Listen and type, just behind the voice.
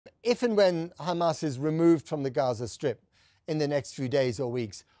if and when Hamas is removed from the Gaza Strip in the next few days or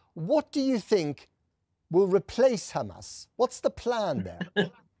weeks, what do you think will replace Hamas? What's the plan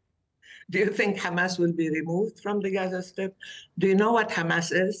there? Do you think Hamas will be removed from the Gaza Strip? Do you know what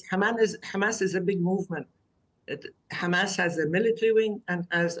Hamas is? Hamas is a big movement. Hamas has a military wing and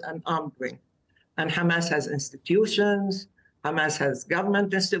has an armed wing. And Hamas has institutions. Hamas has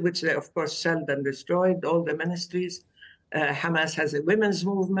government, which they, of course, shelled and destroyed, all the ministries. Hamas has a women's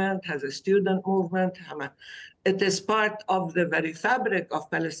movement, has a student movement. It is part of the very fabric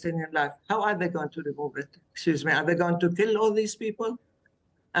of Palestinian life. How are they going to remove it? Excuse me, are they going to kill all these people?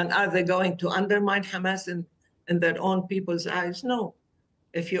 And are they going to undermine Hamas in their own people's eyes? No.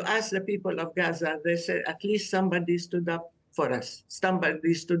 If you ask the people of Gaza, they say, at least somebody stood up for us.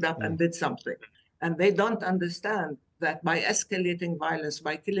 Somebody stood up and did something. And they don't understand that by escalating violence,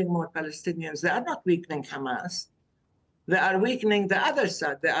 by killing more Palestinians, they are not weakening Hamas. They are weakening the other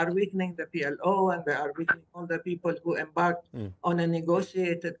side. They are weakening the PLO, and they are weakening all the people who embarked on a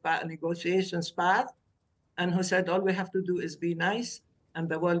negotiations path and who said, all we have to do is be nice and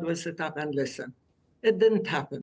the world will sit up and listen. It didn't happen.